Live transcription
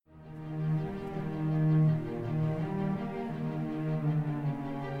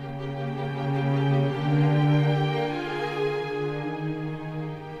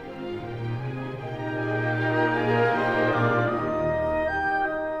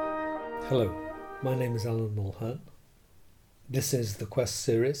Hello, my name is Alan Mulhern. This is the Quest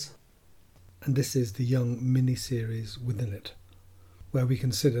series, and this is the Young mini-series within it, where we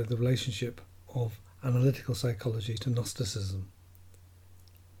consider the relationship of analytical psychology to Gnosticism.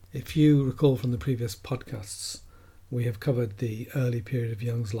 If you recall from the previous podcasts, we have covered the early period of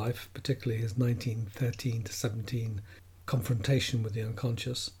Jung's life, particularly his 1913 to 17 confrontation with the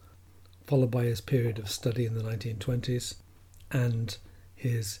unconscious, followed by his period of study in the 1920s, and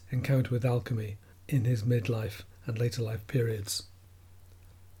his encounter with alchemy in his midlife and later life periods.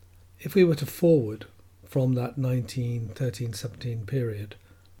 If we were to forward from that 1913-17 period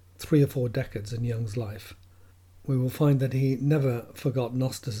 3 or 4 decades in Jung's life, we will find that he never forgot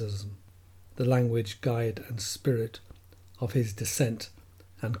Gnosticism, the language, guide and spirit of his descent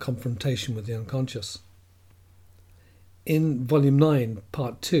and confrontation with the unconscious. In Volume 9,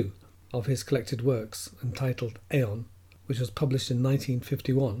 Part 2 of his collected works entitled Aeon, which was published in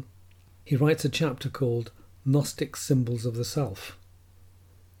 1951, he writes a chapter called Gnostic Symbols of the Self.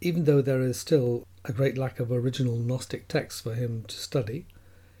 Even though there is still a great lack of original Gnostic texts for him to study,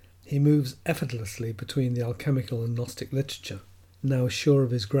 he moves effortlessly between the alchemical and Gnostic literature, now sure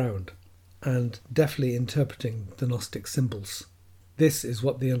of his ground, and deftly interpreting the Gnostic symbols. This is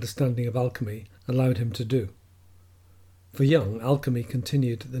what the understanding of alchemy allowed him to do. For Jung, alchemy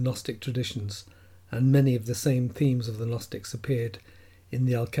continued the Gnostic traditions, and many of the same themes of the Gnostics appeared in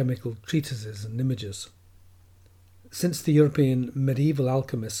the alchemical treatises and images. Since the European medieval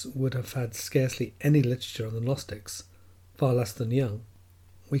alchemists would have had scarcely any literature on the Gnostics, far less than Jung,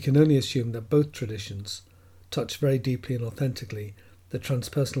 we can only assume that both traditions touch very deeply and authentically the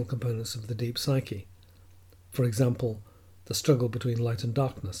transpersonal components of the deep psyche. For example, the struggle between light and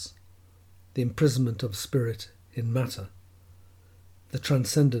darkness, the imprisonment of spirit in matter, the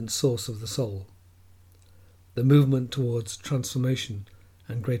transcendent source of the soul, the movement towards transformation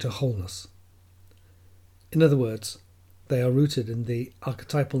and greater wholeness. In other words, they are rooted in the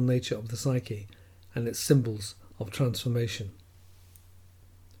archetypal nature of the psyche and its symbols of transformation.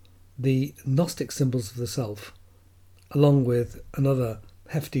 The Gnostic symbols of the self, along with another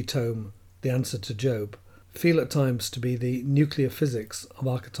hefty tome, The Answer to Job, feel at times to be the nuclear physics of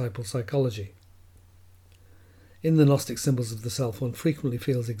archetypal psychology. In the Gnostic symbols of the self, one frequently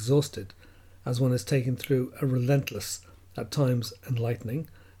feels exhausted as one is taken through a relentless, at times enlightening,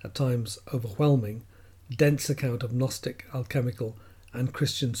 at times overwhelming, dense account of Gnostic, alchemical and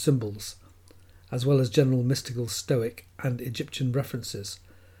Christian symbols, as well as general mystical, Stoic and Egyptian references,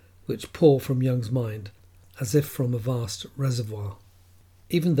 which pour from Jung's mind as if from a vast reservoir.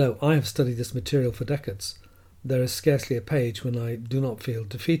 Even though I have studied this material for decades, there is scarcely a page when I do not feel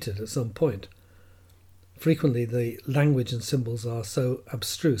defeated at some point. Frequently the language and symbols are so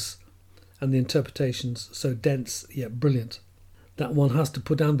abstruse, and the interpretations so dense yet brilliant, that one has to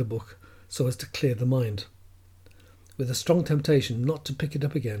put down the book so as to clear the mind, with a strong temptation not to pick it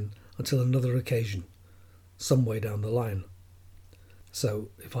up again until another occasion, some way down the line. So,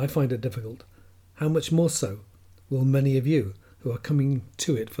 if I find it difficult, how much more so will many of you who are coming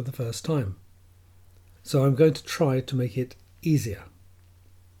to it for the first time? So I'm going to try to make it easier.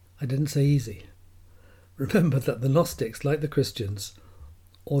 I didn't say easy. Remember that the Gnostics, like the Christians,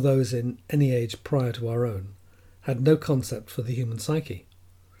 or those in any age prior to our own, had no concept for the human psyche,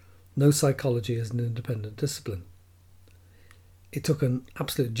 no psychology as an independent discipline. It took an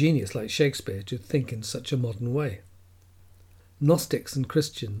absolute genius like Shakespeare to think in such a modern way. Gnostics and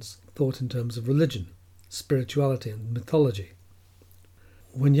Christians thought in terms of religion, spirituality and mythology.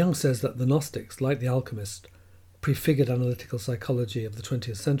 When Jung says that the Gnostics, like the alchemist, prefigured analytical psychology of the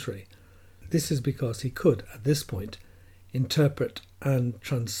 20th century, this is because he could, at this point, interpret and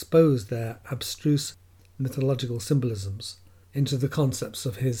transpose their abstruse mythological symbolisms into the concepts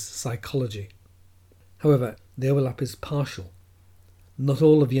of his psychology. However, the overlap is partial. Not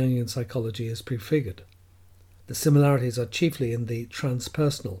all of Jungian psychology is prefigured. The similarities are chiefly in the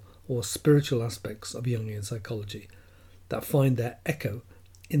transpersonal or spiritual aspects of Jungian psychology that find their echo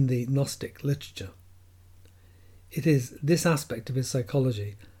in the Gnostic literature. It is this aspect of his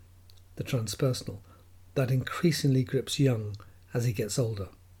psychology, the transpersonal, that increasingly grips Jung as he gets older.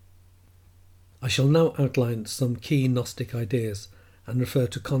 I shall now outline some key Gnostic ideas and refer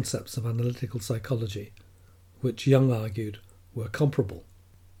to concepts of analytical psychology, which Jung argued were comparable.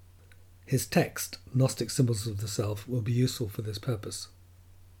 His text, Gnostic Symbols of the Self, will be useful for this purpose.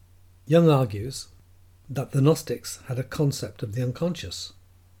 Jung argues that the Gnostics had a concept of the unconscious.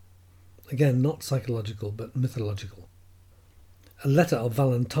 Again, not psychological but mythological. A letter of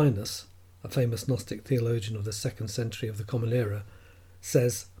Valentinus, a famous Gnostic theologian of the 2nd century of the Common Era,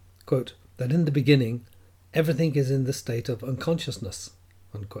 says, quote, that in the beginning everything is in the state of unconsciousness,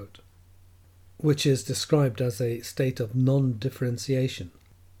 unquote. which is described as a state of non-differentiation,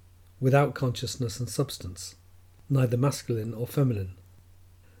 without consciousness and substance, neither masculine or feminine.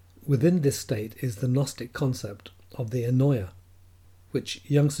 Within this state is the Gnostic concept of the anoia, which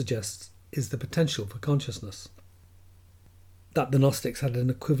Jung suggests is the potential for consciousness. That the Gnostics had an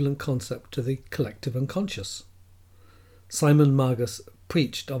equivalent concept to the collective unconscious. Simon Magus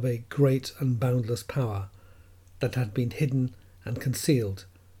preached of a great and boundless power that had been hidden and concealed,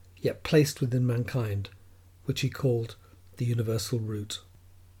 yet placed within mankind, which he called the universal root.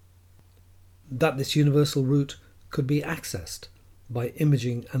 That this universal root could be accessed by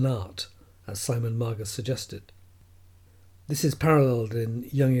imaging and art, as Simon Magus suggested. This is paralleled in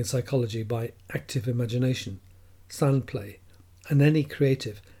Jungian psychology by active imagination, sound play, and any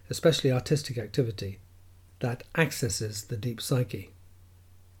creative, especially artistic activity that accesses the deep psyche.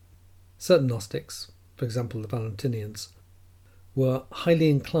 Certain Gnostics, for example the Valentinians, were highly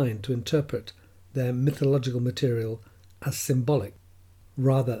inclined to interpret their mythological material as symbolic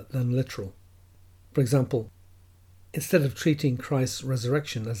rather than literal. For example, instead of treating Christ's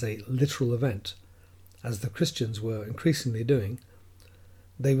resurrection as a literal event, as the Christians were increasingly doing,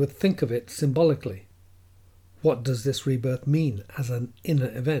 they would think of it symbolically. What does this rebirth mean as an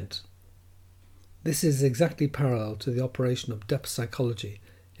inner event? This is exactly parallel to the operation of depth psychology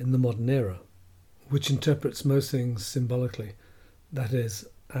in the modern era, which interprets most things symbolically, that is,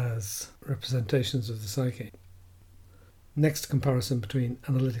 as representations of the psyche. Next comparison between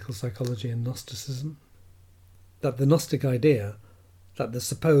analytical psychology and Gnosticism. That the Gnostic idea that the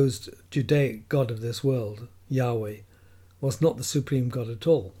supposed Judaic God of this world, Yahweh, was not the supreme God at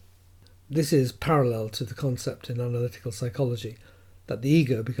all. This is parallel to the concept in analytical psychology that the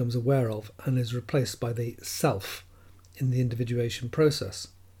ego becomes aware of and is replaced by the self in the individuation process.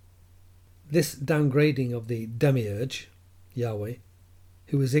 This downgrading of the demiurge, Yahweh,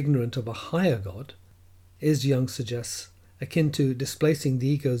 who is ignorant of a higher God, is, Jung suggests, akin to displacing the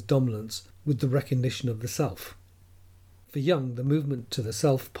ego's dominance with the recognition of the self. For Jung, the movement to the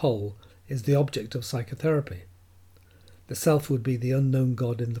self pole is the object of psychotherapy. The self would be the unknown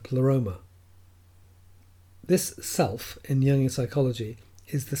God in the pleroma. This self, in Jungian psychology,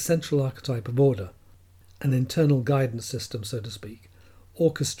 is the central archetype of order, an internal guidance system, so to speak,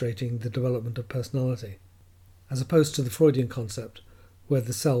 orchestrating the development of personality, as opposed to the Freudian concept, where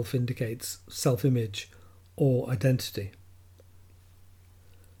the self indicates self-image or identity.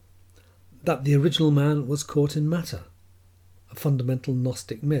 That the original man was caught in matter, a fundamental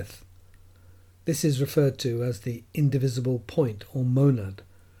Gnostic myth. This is referred to as the indivisible point or monad,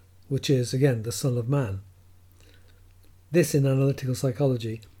 which is, again, the Son of Man. This, in analytical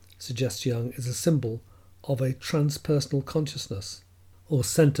psychology, suggests Jung, is a symbol of a transpersonal consciousness, or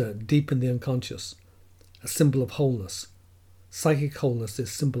centre deep in the unconscious, a symbol of wholeness. Psychic wholeness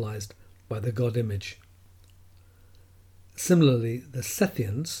is symbolized by the God image. Similarly, the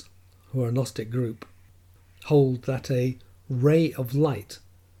Sethians, who are a Gnostic group, hold that a ray of light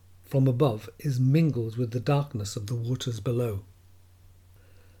from above is mingled with the darkness of the waters below.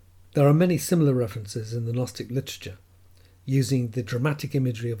 There are many similar references in the Gnostic literature, using the dramatic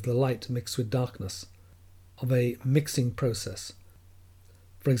imagery of the light mixed with darkness, of a mixing process.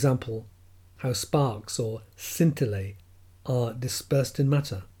 For example, how sparks or scintillae are dispersed in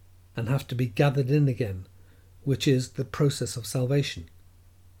matter and have to be gathered in again, which is the process of salvation.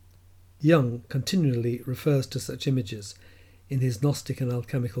 Jung continually refers to such images in his Gnostic and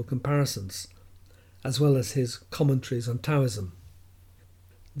alchemical comparisons, as well as his commentaries on Taoism.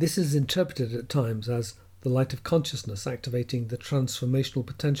 This is interpreted at times as the light of consciousness activating the transformational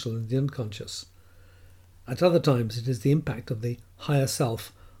potential in the unconscious. At other times it is the impact of the higher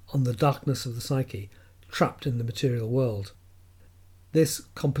self on the darkness of the psyche trapped in the material world. This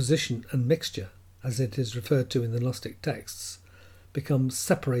composition and mixture, as it is referred to in the Gnostic texts, becomes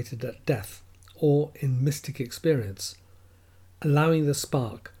separated at death or in mystic experience, allowing the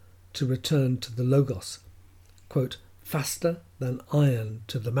spark to return to the logos, quote, faster than iron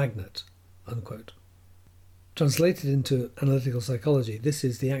to the magnet, unquote. Translated into analytical psychology, this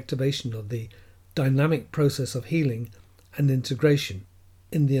is the activation of the dynamic process of healing and integration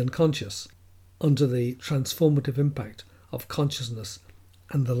in the unconscious under the transformative impact of consciousness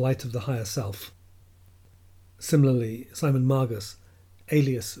and the light of the higher self. Similarly, Simon Magus,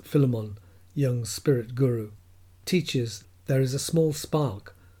 alias Philemon, Jung's spirit guru, teaches there is a small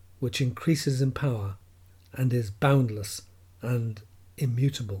spark which increases in power and is boundless and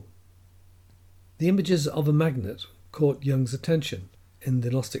immutable. The images of a magnet caught Jung's attention in the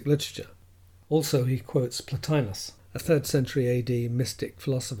Gnostic literature. Also, he quotes Plotinus, a 3rd century AD mystic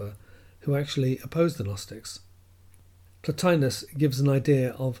philosopher who actually opposed the Gnostics. Plotinus gives an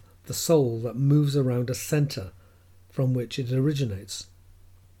idea of the soul that moves around a centre from which it originates.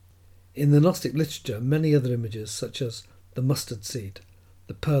 In the Gnostic literature, many other images, such as the mustard seed,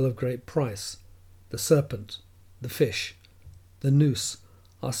 the pearl of great price, the serpent, the fish, the noose,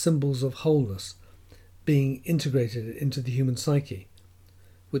 are symbols of wholeness being integrated into the human psyche,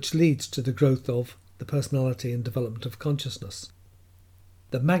 which leads to the growth of the personality and development of consciousness.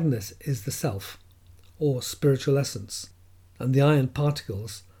 The magnet is the self, or spiritual essence, and the iron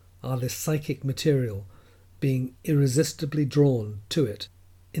particles are the psychic material being irresistibly drawn to it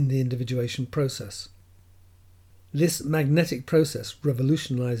in the individuation process. This magnetic process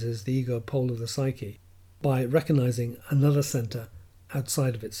revolutionizes the ego pole of the psyche by recognizing another centre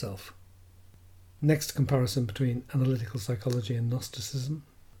outside of itself. Next comparison between analytical psychology and Gnosticism: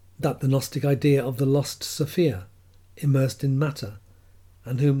 that the Gnostic idea of the lost Sophia, immersed in matter,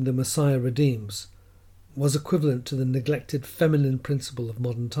 and whom the Messiah redeems, was equivalent to the neglected feminine principle of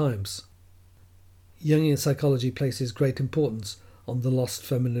modern times. Jungian psychology places great importance on the lost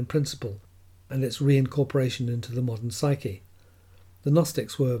feminine principle and its reincorporation into the modern psyche. The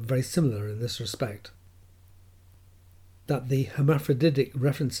Gnostics were very similar in this respect. That the hermaphroditic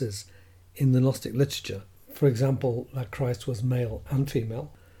references in the Gnostic literature, for example, that Christ was male and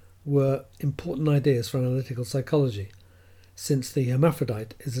female, were important ideas for analytical psychology, since the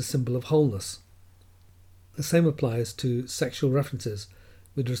hermaphrodite is a symbol of wholeness. The same applies to sexual references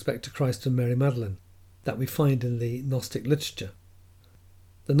with respect to Christ and Mary Magdalene that we find in the Gnostic literature.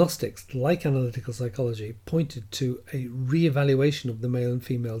 The Gnostics, like analytical psychology, pointed to a re-evaluation of the male and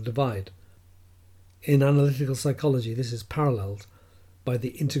female divide. In analytical psychology, this is paralleled by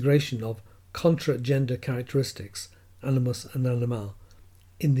the integration of contra-gender characteristics, animus and anima,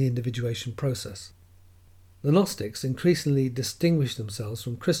 in the individuation process. The Gnostics increasingly distinguished themselves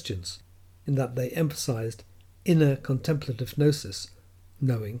from Christians in that they emphasized inner contemplative gnosis,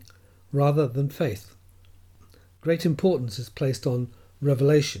 knowing, rather than faith. Great importance is placed on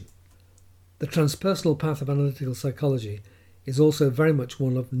revelation. The transpersonal path of analytical psychology is also very much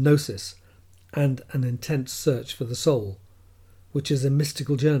one of gnosis and an intense search for the soul, which is a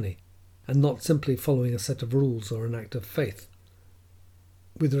mystical journey and not simply following a set of rules or an act of faith.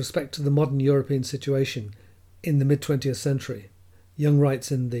 With respect to the modern European situation in the mid-20th century, Jung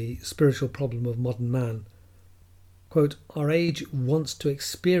writes in The Spiritual Problem of Modern Man, quote, "Our age wants to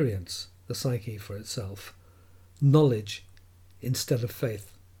experience the psyche for itself, knowledge instead of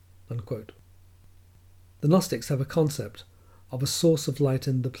faith," unquote. The Gnostics have a concept of a source of light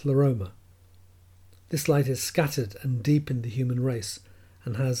in the pleroma. This light is scattered and deep in the human race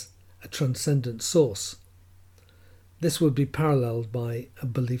and has a transcendent source. This would be paralleled by a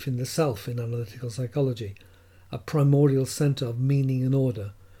belief in the self in analytical psychology, a primordial centre of meaning and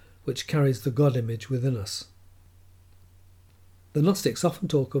order, which carries the God image within us. The Gnostics often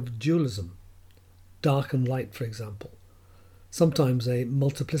talk of dualism, dark and light, for example, sometimes a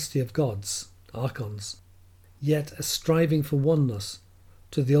multiplicity of gods, archons, yet a striving for oneness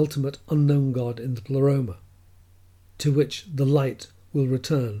to the ultimate unknown God in the pleroma, to which the light will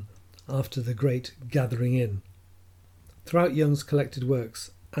return after the great gathering in. Throughout Jung's collected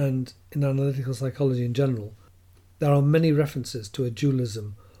works, and in analytical psychology in general, there are many references to a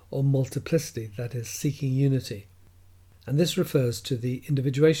dualism or multiplicity that is seeking unity, and this refers to the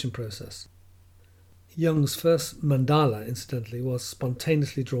individuation process. Jung's first mandala, incidentally, was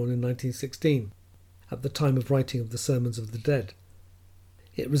spontaneously drawn in 1916, at the time of writing of the Sermons of the Dead.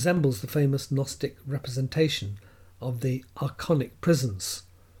 It resembles the famous Gnostic representation of the archonic prisons,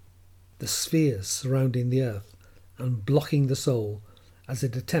 the spheres surrounding the earth and blocking the soul as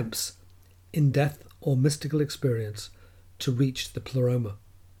it attempts, in death or mystical experience, to reach the pleroma.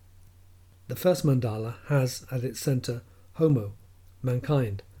 The first mandala has at its centre Homo,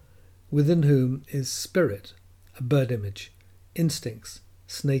 mankind, within whom is spirit, a bird image, instincts,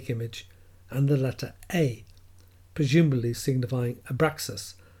 snake image, and the letter A, presumably signifying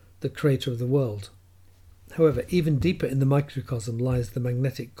Abraxas, the creator of the world. However, even deeper in the microcosm lies the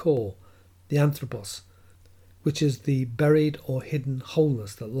magnetic core, the anthropos, which is the buried or hidden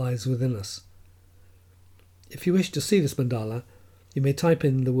wholeness that lies within us. If you wish to see this mandala, you may type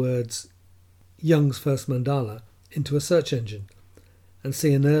in the words Jung's first mandala into a search engine and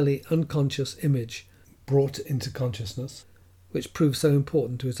see an early unconscious image brought into consciousness, which proves so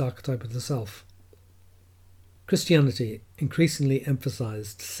important to its archetype of the self. Christianity increasingly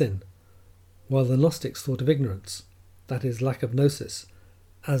emphasized sin, while the Gnostics thought of ignorance, that is, lack of gnosis,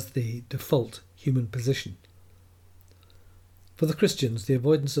 as the default human position. For the Christians, the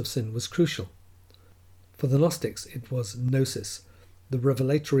avoidance of sin was crucial. For the Gnostics, it was gnosis, the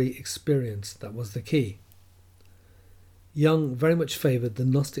revelatory experience, that was the key. Jung very much favoured the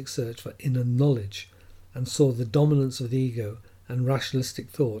Gnostic search for inner knowledge and saw the dominance of the ego and rationalistic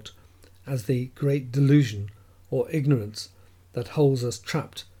thought as the great delusion or ignorance that holds us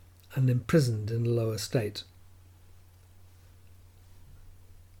trapped and imprisoned in a lower state.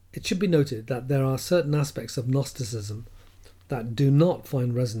 It should be noted that there are certain aspects of Gnosticism that do not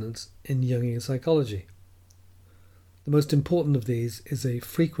find resonance in Jungian psychology. The most important of these is a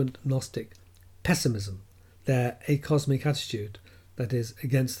frequent Gnostic pessimism, their acosmic attitude that is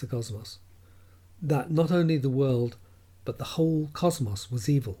against the cosmos, that not only the world but the whole cosmos was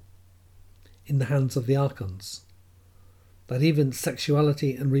evil, in the hands of the archons, that even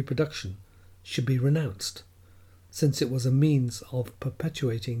sexuality and reproduction should be renounced, since it was a means of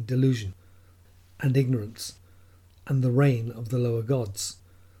perpetuating delusion and ignorance and the reign of the lower gods.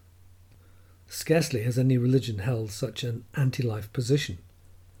 Scarcely has any religion held such an anti-life position.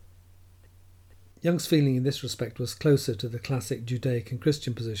 Jung's feeling in this respect was closer to the classic Judaic and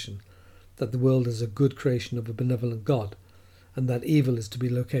Christian position that the world is a good creation of a benevolent God and that evil is to be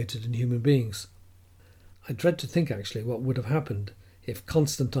located in human beings. I dread to think actually what would have happened if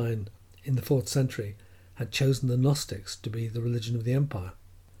Constantine in the 4th century had chosen the Gnostics to be the religion of the empire.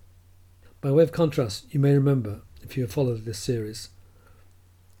 By way of contrast, you may remember, if you have followed this series,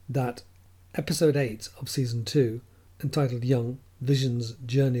 that episode 8 of season 2, entitled Jung, Visions,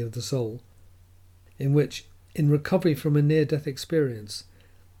 Journey of the Soul, in which, in recovery from a near-death experience,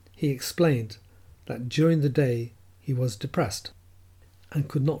 he explained that during the day he was depressed and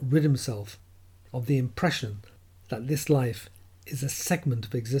could not rid himself of the impression that this life is a segment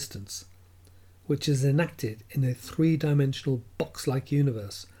of existence, which is enacted in a 3-dimensional box-like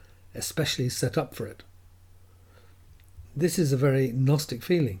universe, especially set up for it. This is a very Gnostic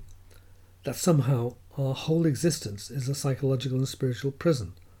feeling, that somehow our whole existence is a psychological and spiritual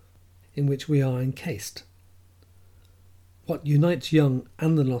prison, in which we are encased. What unites Jung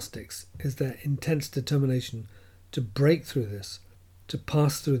and the Gnostics is their intense determination to break through this, to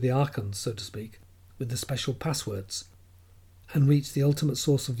pass through the archons, so to speak, with the special passwords, and reach the ultimate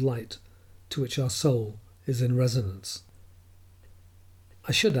source of light to which our soul is in resonance.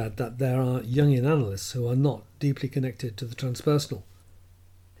 I should add that there are Jungian analysts who are not deeply connected to the transpersonal,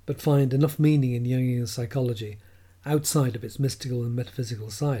 but find enough meaning in Jungian psychology outside of its mystical and metaphysical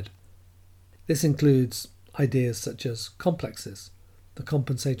side. This includes ideas such as complexes, the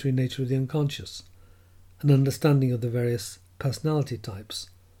compensatory nature of the unconscious, an understanding of the various personality types,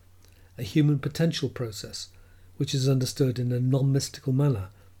 a human potential process which is understood in a non-mystical manner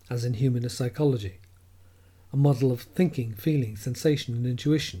as in humanist psychology, a model of thinking, feeling, sensation and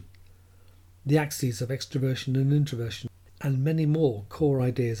intuition, the axes of extroversion and introversion, and many more core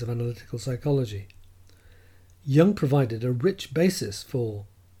ideas of analytical psychology. Jung provided a rich basis for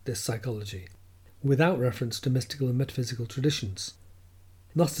this psychology, without reference to mystical and metaphysical traditions.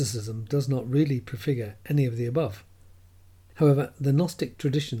 Gnosticism does not really prefigure any of the above. However, the Gnostic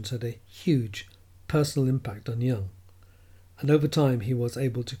traditions had a huge personal impact on Jung, and over time he was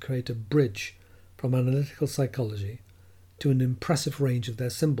able to create a bridge from analytical psychology to an impressive range of their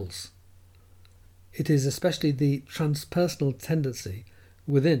symbols. It is especially the transpersonal tendency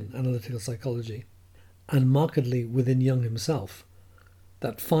within analytical psychology, and markedly within Jung himself,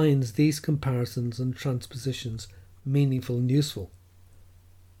 that finds these comparisons and transpositions meaningful and useful.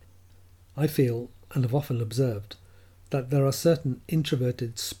 I feel, and have often observed, that there are certain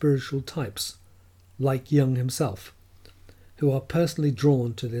introverted spiritual types, like Jung himself, who are personally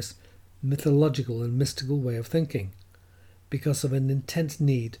drawn to this mythological and mystical way of thinking, because of an intense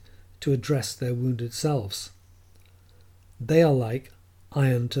need to address their wounded selves. They are like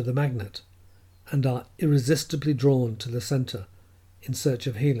iron to the magnet, and are irresistibly drawn to the centre in search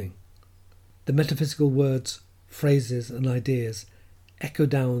of healing. The metaphysical words, phrases and ideas echo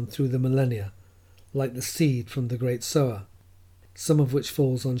down through the millennia like the seed from the great sower, some of which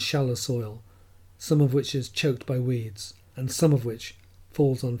falls on shallow soil, some of which is choked by weeds, and some of which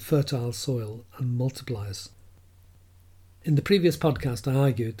falls on fertile soil and multiplies. In the previous podcast I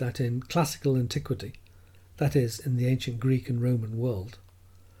argued that in classical antiquity, that is, in the ancient Greek and Roman world,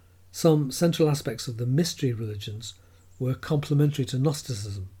 some central aspects of the mystery religions were complementary to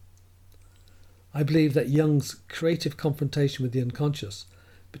Gnosticism. I believe that Jung's creative confrontation with the unconscious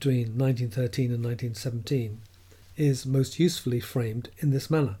between 1913 and 1917 is most usefully framed in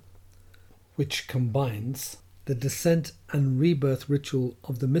this manner, which combines the descent and rebirth ritual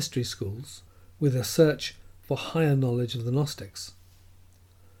of the mystery schools with a search for higher knowledge of the Gnostics.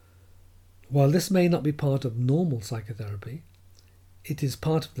 While this may not be part of normal psychotherapy, it is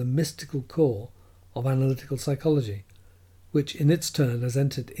part of the mystical core of analytical psychology, which in its turn has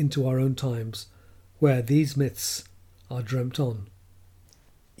entered into our own times, where these myths are dreamt on.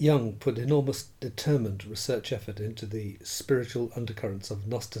 Jung put enormous determined research effort into the spiritual undercurrents of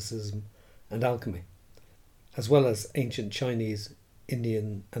Gnosticism and alchemy, as well as ancient Chinese,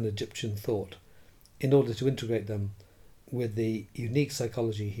 Indian and Egyptian thought, in order to integrate them with the unique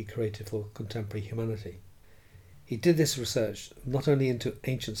psychology he created for contemporary humanity. He did this research not only into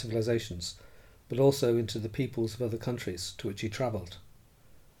ancient civilizations, but also into the peoples of other countries to which he travelled.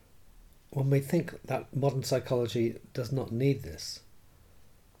 One may think that modern psychology does not need this,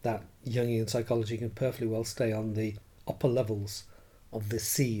 that Jungian psychology can perfectly well stay on the upper levels of the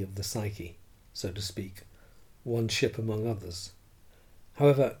sea of the psyche, so to speak, one ship among others.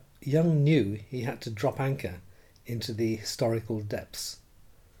 However, Jung knew he had to drop anchor into the historical depths,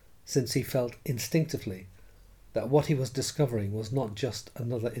 since he felt instinctively that what he was discovering was not just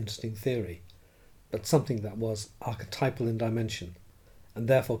another interesting theory, but something that was archetypal in dimension, and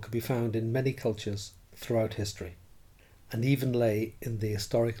therefore could be found in many cultures throughout history, and even lay in the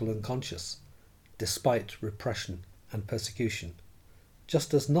historical unconscious, despite repression and persecution,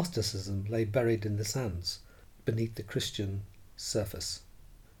 just as Gnosticism lay buried in the sands beneath the Christian surface.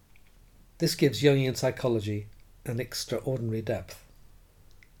 This gives Jungian psychology an extraordinary depth,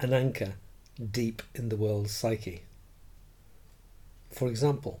 an anchor deep in the world's psyche. For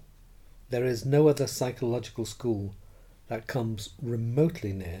example, there is no other psychological school that comes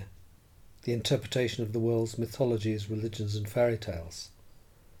remotely near the interpretation of the world's mythologies, religions and fairy tales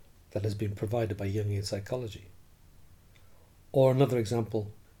that has been provided by Jungian psychology. Or another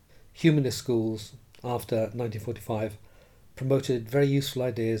example, humanist schools after 1945 promoted very useful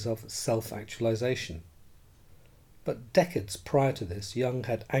ideas of self-actualization. But decades prior to this, Jung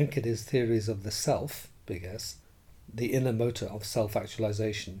had anchored his theories of the self, big S, the inner motor of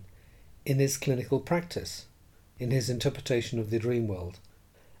self-actualization, in his clinical practice, in his interpretation of the dream world,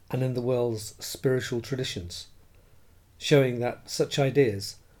 and in the world's spiritual traditions, showing that such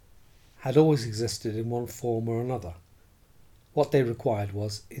ideas had always existed in one form or another. What they required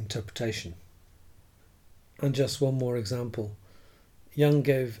was interpretation. And just one more example. Jung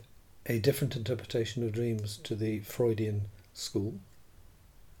gave a different interpretation of dreams to the Freudian school,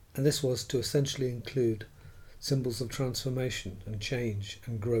 and this was to essentially include symbols of transformation and change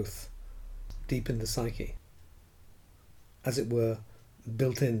and growth deep in the psyche, as it were,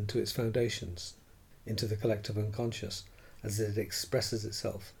 built into its foundations, into the collective unconscious, as it expresses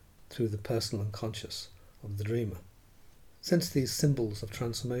itself through the personal unconscious of the dreamer. Since these symbols of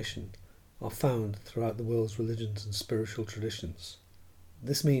transformation are found throughout the world's religions and spiritual traditions,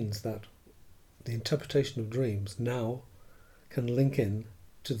 this means that the interpretation of dreams now can link in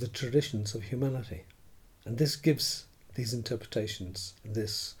to the traditions of humanity. And this gives these interpretations,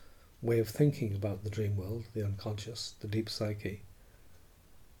 this way of thinking about the dream world, the unconscious, the deep psyche,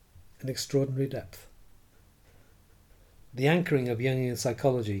 an extraordinary depth. The anchoring of Jungian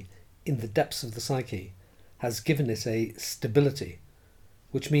psychology in the depths of the psyche has given it a stability,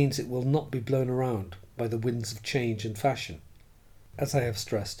 which means it will not be blown around by the winds of change and fashion. As I have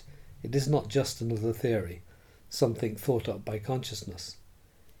stressed, it is not just another theory, something thought up by consciousness.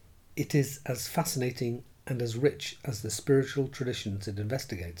 It is as fascinating and as rich as the spiritual traditions it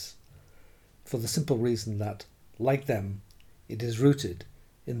investigates, for the simple reason that, like them, it is rooted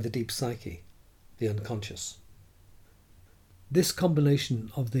in the deep psyche, the unconscious. This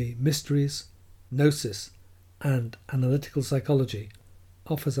combination of the mysteries, gnosis, and analytical psychology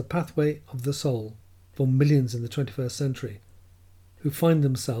offers a pathway of the soul for millions in the 21st century who find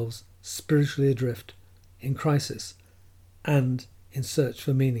themselves spiritually adrift, in crisis, and in search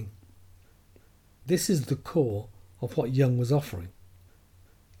for meaning. This is the core of what Jung was offering.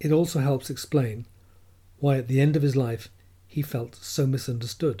 It also helps explain why at the end of his life he felt so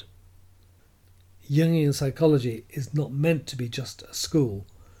misunderstood. Jungian psychology is not meant to be just a school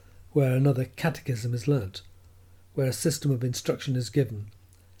where another catechism is learnt, where a system of instruction is given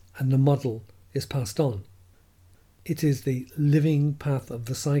and the model is passed on. It is the living path of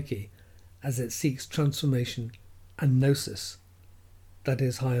the psyche as it seeks transformation and gnosis, that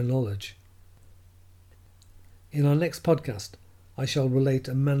is higher knowledge. In our next podcast, I shall relate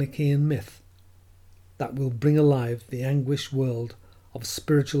a Manichaean myth that will bring alive the anguished world of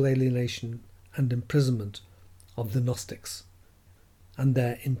spiritual alienation and imprisonment of the Gnostics, and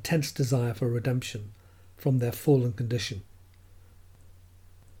their intense desire for redemption from their fallen condition.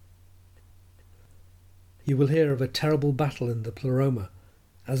 You will hear of a terrible battle in the Pleroma,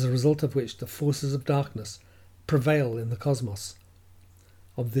 as a result of which the forces of darkness prevail in the cosmos,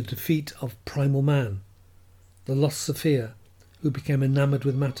 of the defeat of primal man, the lost Sophia who became enamoured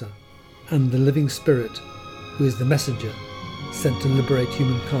with matter, and the living spirit who is the messenger sent to liberate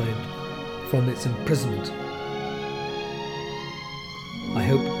humankind from its imprisonment. I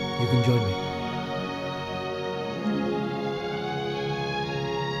hope you can join me.